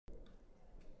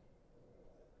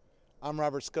I'm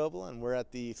Robert Scoble, and we're at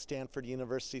the Stanford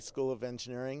University School of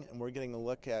Engineering, and we're getting a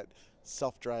look at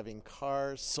self-driving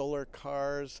cars, solar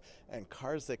cars, and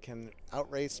cars that can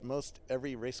outrace most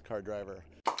every race car driver.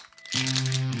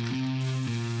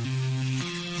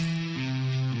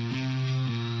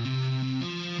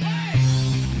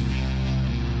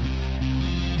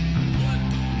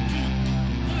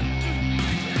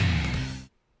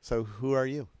 So who are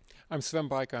you? I'm Sven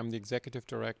Biker. I'm the Executive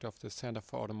Director of the Center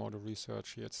for Automotive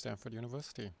Research here at Stanford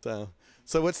University. So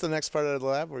what's the next part of the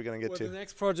lab we're going to get to? The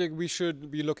next project we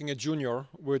should be looking at Junior,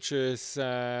 which is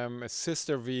a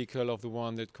sister vehicle of the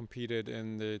one that competed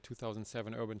in the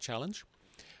 2007 Urban Challenge.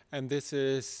 And this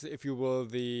is, if you will,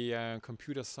 the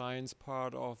computer science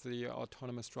part of the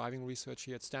autonomous driving research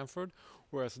here at Stanford.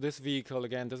 Whereas this vehicle,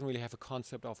 again, doesn't really have a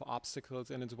concept of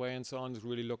obstacles in its way and so on. It's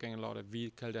really looking a lot at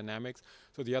vehicle dynamics.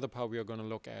 So the other part we are going to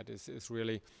look at is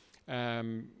really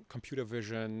computer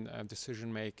vision,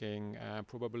 decision making,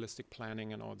 probabilistic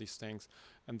planning, and all these things.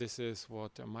 And this is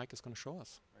what Mike is going to show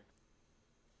us.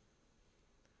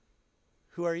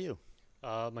 Who are you?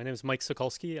 My name is Mike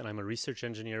Sokolsky, and I'm a research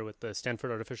engineer with the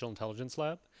Stanford Artificial Intelligence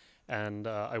Lab. And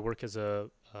I work as a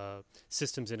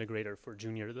systems integrator for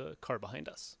Junior, the car behind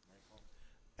us.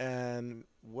 And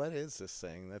what is this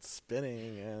thing that's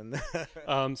spinning?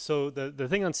 And so the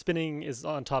thing on spinning is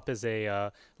on top is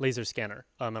a laser scanner,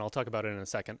 and I'll talk about it in a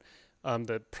second.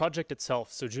 The project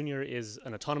itself, so Junior is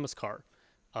an autonomous car.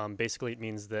 Basically, it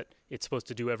means that it's supposed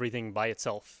to do everything by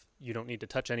itself. You don't need to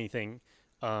touch anything.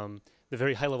 The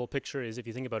very high-level picture is if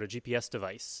you think about a GPS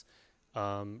device.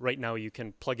 Right now, you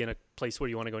can plug in a place where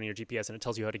you want to go in your GPS, and it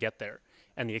tells you how to get there.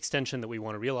 And the extension that we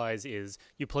want to realize is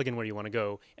you plug in where you want to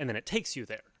go, and then it takes you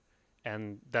there.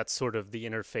 And that's sort of the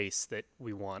interface that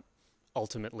we want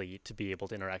ultimately to be able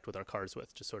to interact with our cars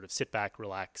with. Just sort of sit back,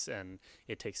 relax, and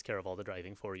it takes care of all the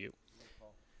driving for you.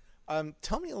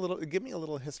 Give me a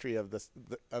little history of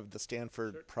the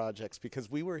Stanford projects,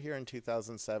 because we were here in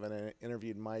 2007 and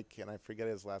interviewed Mike, and I forget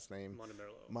his last name.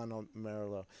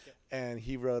 Monamerlo. Yep. And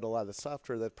he wrote a lot of the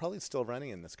software that's probably still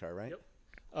running in this car, right?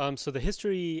 Yep. So the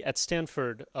history at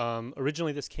Stanford,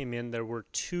 originally this came in, there were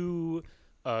two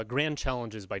grand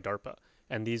challenges by DARPA.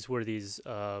 And these were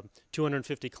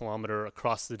 250-kilometer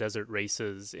across the desert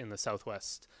races in the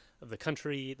southwest of the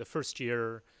country. The first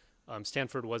year,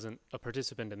 Stanford wasn't a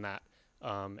participant in that,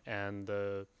 and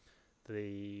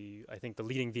I think the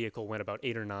leading vehicle went about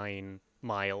 8 or 9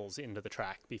 miles into the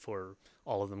track before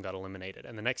all of them got eliminated.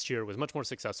 And the next year was much more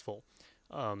successful.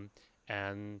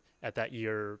 And at that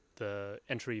year, the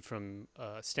entry from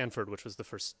Stanford, which was the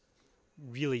first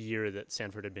really year that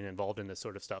Stanford had been involved in this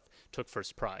sort of stuff, took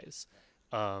first prize.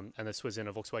 And this was in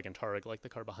a Volkswagen Touareg, like the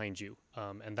car behind you.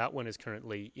 And that one is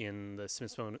currently in the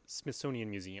Smithsonian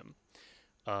Museum.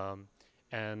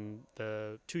 And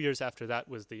the 2 years after that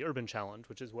was the Urban Challenge,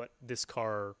 which is what this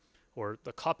car, or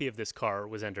the copy of this car,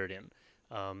 was entered in.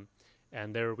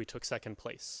 And there we took second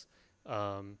place.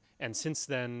 And since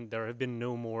then, there have been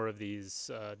no more of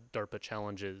these DARPA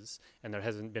challenges, and there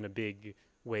hasn't been a big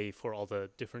way for all the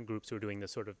different groups who are doing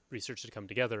this sort of research to come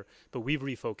together. But we've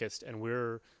refocused, and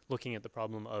we're looking at the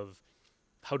problem of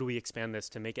how do we expand this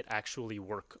to make it actually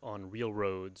work on real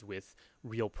roads with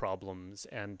real problems,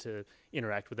 and to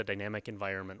interact with a dynamic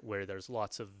environment where there's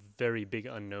lots of very big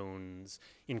unknowns,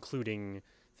 including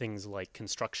things like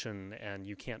construction, and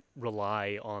you can't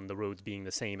rely on the roads being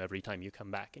the same every time you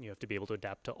come back, and you have to be able to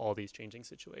adapt to all these changing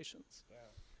situations. Yeah.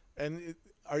 And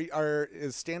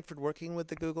is Stanford working with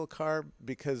the Google car?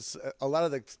 Because a lot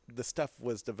of the stuff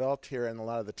was developed here, and a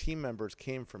lot of the team members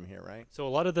came from here, right? So a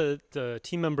lot of the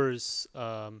team members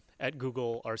at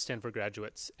Google are Stanford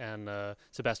graduates, and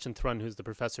Sebastian Thrun, who's the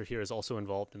professor here, is also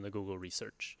involved in the Google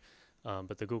Research.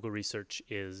 But the Google Research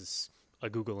is a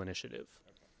Google initiative.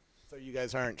 Okay. So you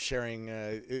guys aren't sharing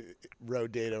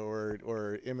road data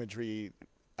or imagery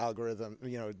algorithm,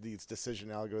 these decision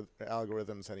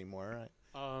algorithms anymore, right?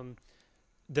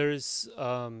 There's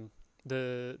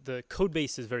the code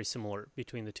base is very similar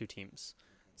between the two teams.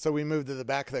 So we moved to the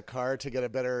back of the car to get a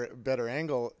better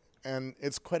angle, and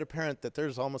it's quite apparent that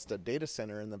there's almost a data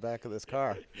center in the back of this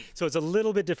car. So it's a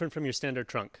little bit different from your standard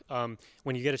trunk.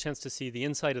 When you get a chance to see the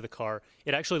inside of the car,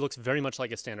 it actually looks very much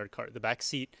like a standard car. The back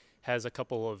seat has a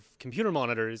couple of computer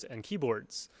monitors and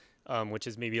keyboards, which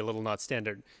is maybe a little not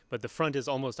standard. But the front is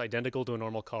almost identical to a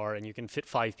normal car, and you can fit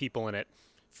 5 people in it,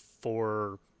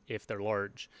 4 if they're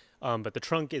large. But the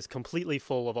trunk is completely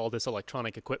full of all this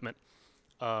electronic equipment.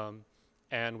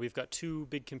 And we've got 2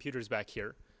 big computers back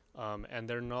here. And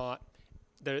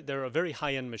they're a very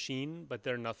high-end machine, but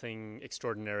they're nothing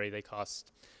extraordinary. They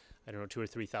cost, I don't know,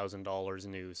 $2,000 or $3,000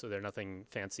 new, so they're nothing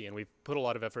fancy. And we've put a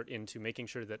lot of effort into making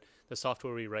sure that the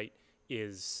software we write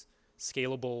is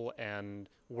scalable and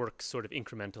works sort of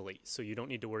incrementally. So you don't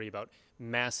need to worry about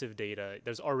massive data.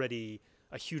 There's already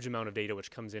a huge amount of data which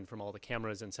comes in from all the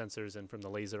cameras and sensors and from the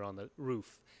laser on the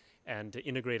roof. And to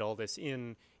integrate all this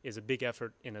in is a big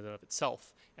effort in and of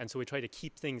itself. And so we try to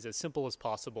keep things as simple as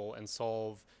possible and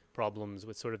solve problems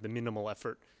with sort of the minimal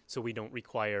effort, so we don't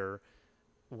require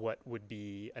what would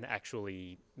be an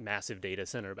actually massive data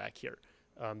center back here.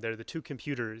 They're the two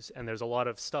computers, and there's a lot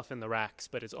of stuff in the racks,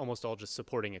 but it's almost all just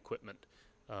supporting equipment.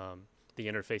 The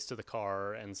interface to the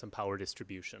car and some power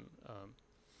distribution.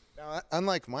 Now,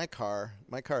 unlike my car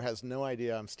has no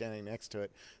idea I'm standing next to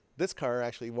it. This car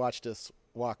actually watched us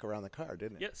walk around the car,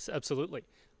 didn't it? Yes, absolutely.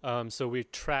 So we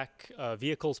track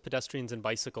vehicles, pedestrians, and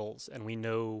bicycles, and we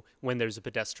know when there's a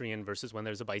pedestrian versus when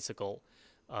there's a bicycle,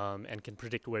 and can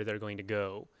predict where they're going to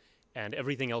go. And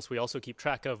everything else we also keep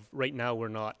track of. Right now, we're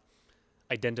not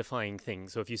identifying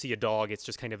things. So if you see a dog, it's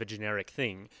just kind of a generic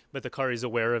thing, but the car is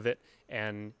aware of it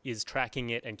and is tracking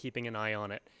it and keeping an eye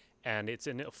on it. And it's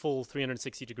in a full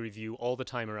 360-degree view all the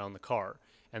time around the car.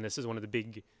 And this is one of the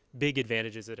big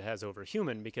advantages that it has over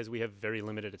human, because we have very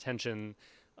limited attention.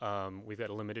 We've got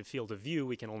a limited field of view.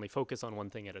 We can only focus on one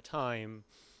thing at a time.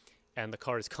 And the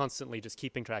car is constantly just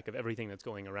keeping track of everything that's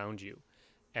going around you.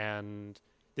 And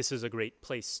this is a great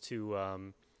place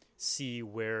to see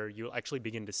where you'll actually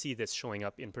begin to see this showing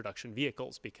up in production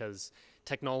vehicles, because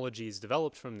technologies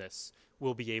developed from this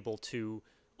will be able to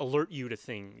alert you to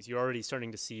things. You're already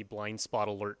starting to see blind spot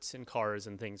alerts in cars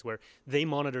and things where they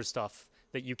monitor stuff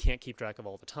that you can't keep track of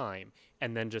all the time,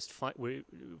 and then just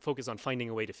focus on finding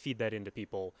a way to feed that into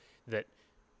people that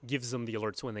gives them the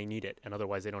alerts when they need it, and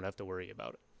otherwise they don't have to worry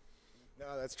about it.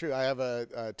 No, that's true. I have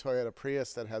a Toyota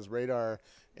Prius that has radar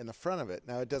in the front of it.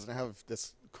 Now, it doesn't have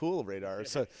this cool radar.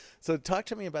 So talk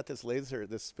to me about this laser,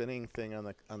 this spinning thing on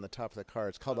the top of the car.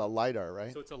 It's called a LiDAR,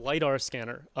 right? So it's a LiDAR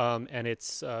scanner, and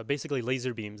it's basically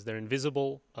laser beams. They're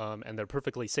invisible, and they're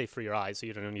perfectly safe for your eyes, so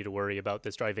you don't need to worry about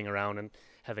this driving around and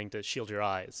having to shield your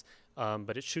eyes.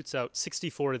 But it shoots out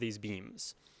 64 of these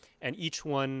beams, and each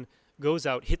one goes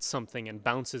out, hits something, and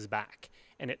bounces back.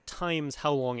 And it times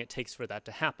how long it takes for that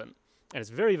to happen. And it's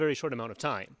a very, very short amount of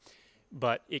time,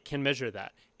 but it can measure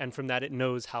that. And from that, it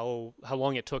knows how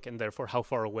long it took and therefore how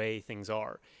far away things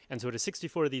are. And so it has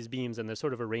 64 of these beams, and they're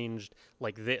sort of arranged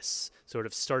like this, sort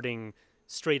of starting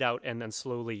straight out and then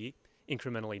slowly,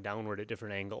 incrementally downward at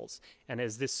different angles. And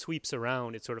as this sweeps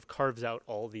around, it sort of carves out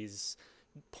all these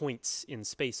points in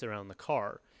space around the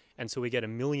car. And so we get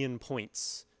 1 million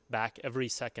points back every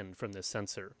second from this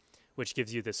sensor, which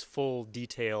gives you this full,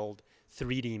 detailed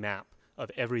 3D map of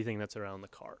everything that's around the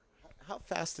car. How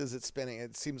fast is it spinning?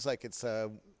 It seems like it's 5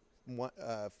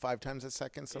 times a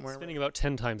second somewhere. It's spinning about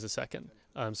 10 times a second.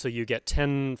 So you get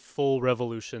 10 full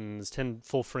revolutions, 10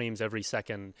 full frames every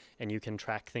second, and you can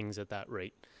track things at that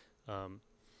rate.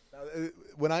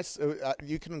 When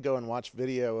you can go and watch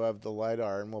video of the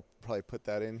LiDAR, and we'll probably put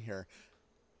that in here.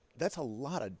 That's a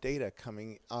lot of data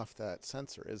coming off that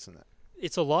sensor, isn't it?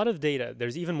 It's a lot of data.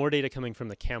 There's even more data coming from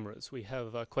the cameras. We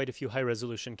have quite a few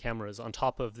high-resolution cameras. On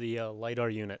top of the LiDAR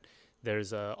unit,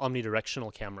 there's an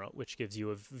omnidirectional camera, which gives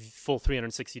you a full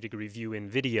 360-degree view in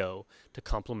video to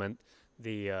complement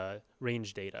the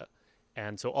range data.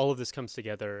 And so all of this comes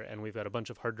together, and we've got a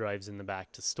bunch of hard drives in the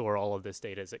back to store all of this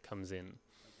data as it comes in.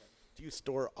 Do you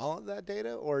store all of that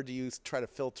data, or do you try to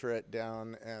filter it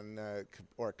down and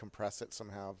or compress it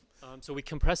somehow? So we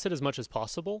compress it as much as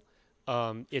possible.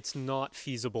 It's not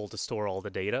feasible to store all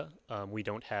the data. We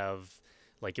don't have,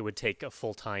 it would take a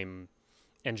full-time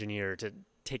engineer to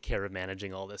take care of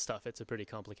managing all this stuff. It's a pretty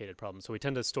complicated problem. So we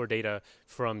tend to store data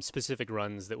from specific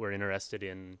runs that we're interested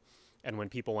in. And when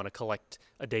people want to collect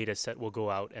a data set, we'll go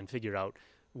out and figure out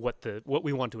what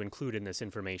we want to include in this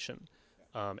information.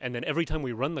 And then every time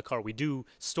we run the car, we do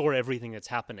store everything that's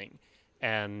happening.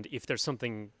 And if there's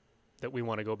something that we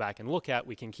want to go back and look at,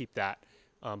 we can keep that.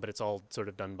 But it's all sort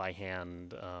of done by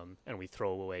hand, and we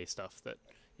throw away stuff that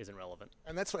isn't relevant.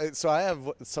 And that's why, so I have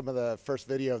some of the first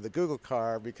video of the Google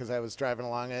car because I was driving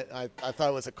along it. I thought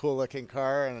it was a cool looking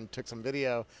car and took some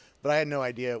video, but I had no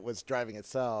idea it was driving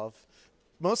itself.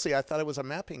 Mostly, I thought it was a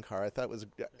mapping car. I thought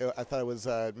it was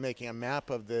making a map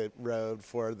of the road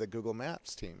for the Google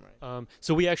Maps team, right?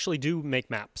 So we actually do make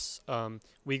maps.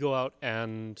 We go out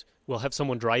and we'll have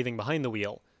someone driving behind the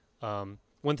wheel.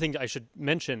 One thing I should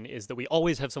mention is that we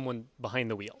always have someone behind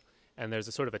the wheel, and there's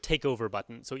a sort of a takeover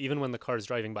button. So even when the car is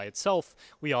driving by itself,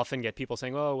 we often get people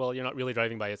saying, oh, well, you're not really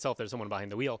driving by itself. There's someone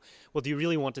behind the wheel. Well, do you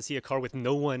really want to see a car with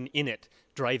no one in it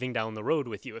driving down the road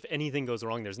with you? If anything goes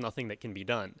wrong, there's nothing that can be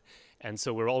done. And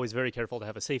so we're always very careful to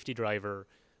have a safety driver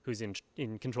who's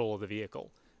in control of the vehicle.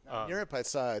 In Europe, I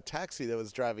saw a taxi that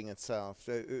was driving itself.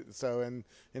 So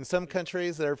in some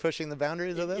countries, they're pushing the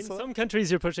boundaries of this? In some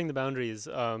countries, you're pushing the boundaries.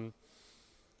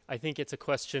 I think it's a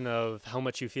question of how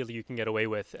much you feel you can get away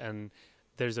with. And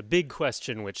there's a big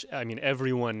question, which, I mean,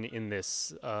 everyone in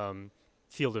this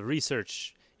field of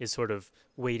research is sort of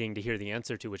waiting to hear the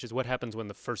answer to, which is what happens when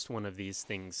the first one of these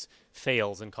things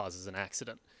fails and causes an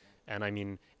accident. And I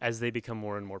mean, as they become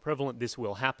more and more prevalent, this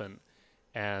will happen.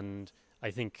 And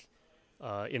I think,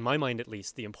 in my mind at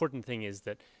least, the important thing is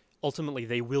that ultimately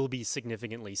they will be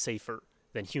significantly safer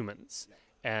than humans. Yeah.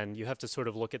 And you have to sort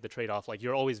of look at the trade-off. Like,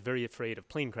 you're always very afraid of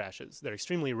plane crashes. They're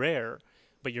extremely rare,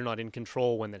 but you're not in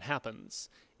control when that happens.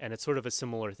 And it's sort of a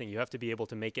similar thing. You have to be able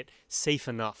to make it safe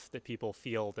enough that people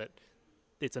feel that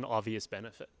it's an obvious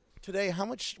benefit. Today, how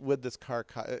much would this car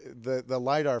cost? The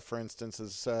LiDAR, for instance,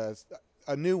 is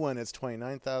a new one is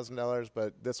 $29,000,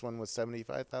 but this one was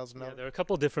 $75,000. Yeah, there are a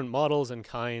couple different models and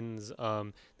kinds.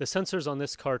 The sensors on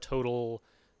this car total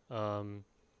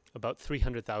about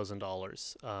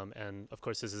 $300,000, and of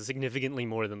course this is significantly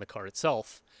more than the car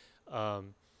itself.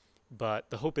 But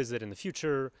the hope is that in the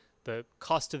future, the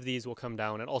cost of these will come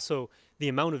down, and also the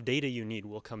amount of data you need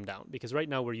will come down, because right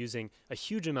now we're using a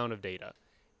huge amount of data,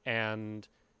 and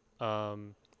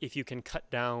if you can cut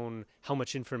down how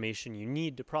much information you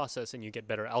need to process and you get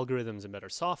better algorithms and better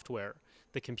software,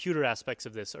 the computer aspects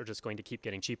of this are just going to keep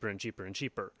getting cheaper and cheaper and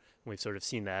cheaper. We've sort of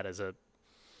seen that as a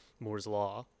Moore's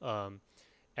law.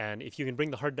 And if you can bring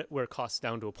the hardware costs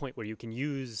down to a point where you can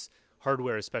use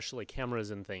hardware, especially cameras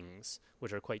and things,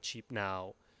 which are quite cheap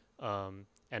now, and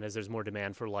as there's more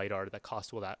demand for LiDAR, the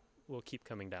cost will keep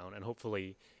coming down. And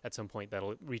hopefully at some point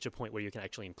that'll reach a point where you can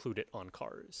actually include it on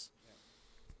cars.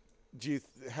 Do you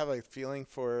have a feeling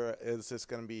for, is this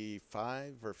going to be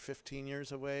 5 or 15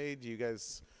 years away? Do you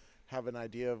guys have an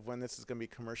idea of when this is going to be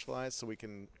commercialized so we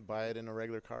can buy it in a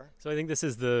regular car? So I think this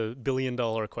is the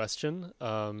billion-dollar question.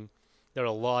 There are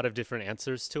a lot of different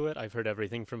answers to it. I've heard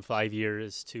everything from 5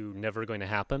 years to never going to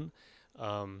happen.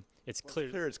 It's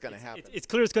clear it's going to happen. It's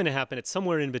clear it's going to happen. It's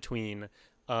somewhere in between.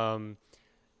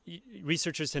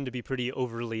 Researchers tend to be pretty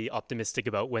overly optimistic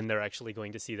about when they're actually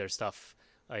going to see their stuff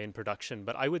in production.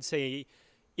 But I would say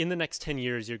in the next 10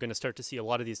 years, you're going to start to see a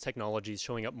lot of these technologies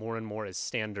showing up more and more as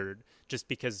standard, just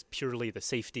because purely the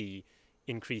safety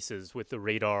increases with the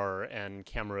radar and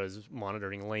cameras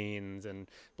monitoring lanes and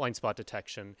blind spot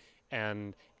detection.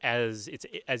 And as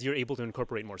you're able to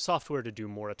incorporate more software to do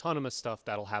more autonomous stuff,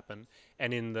 that'll happen.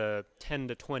 And in the 10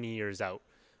 to 20 years out,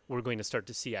 we're going to start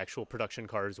to see actual production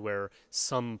cars where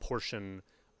some portion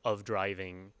of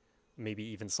driving, maybe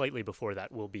even slightly before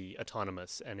that, will be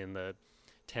autonomous, and in the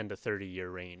 10 to 30 year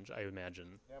range, I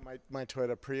imagine. Yeah, my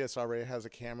Toyota Prius already has a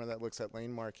camera that looks at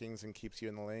lane markings and keeps you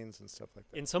in the lanes and stuff like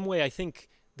that. In some way, I think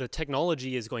the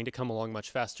technology is going to come along much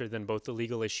faster than both the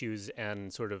legal issues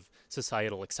and sort of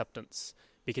societal acceptance,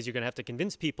 because you're going to have to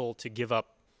convince people to give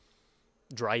up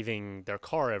driving their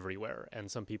car everywhere,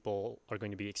 and some people are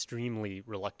going to be extremely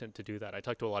reluctant to do that. I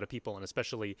talk to a lot of people, and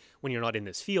especially when you're not in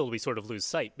this field, we sort of lose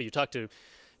sight, but you talk to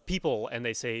people and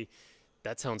they say,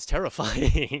 that sounds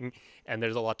terrifying, and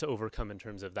there's a lot to overcome in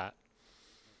terms of that.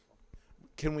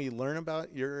 Can we learn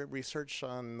about your research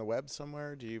on the web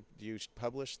somewhere? Do you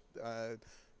publish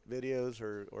videos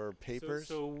or papers?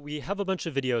 So we have a bunch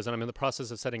of videos, and I'm in the process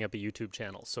of setting up a YouTube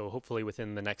channel. So hopefully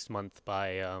within the next month,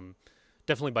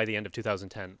 definitely by the end of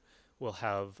 2010, we'll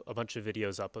have a bunch of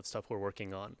videos up of stuff we're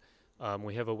working on.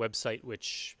 We have a website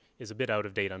which is a bit out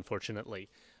of date, unfortunately.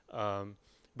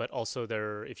 But also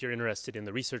if you're interested in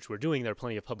the research we're doing, there are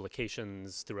plenty of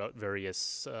publications throughout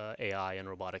various AI and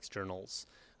robotics journals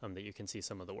that you can see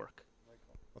some of the work.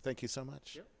 Well, thank you so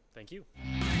much. Yep. Thank you.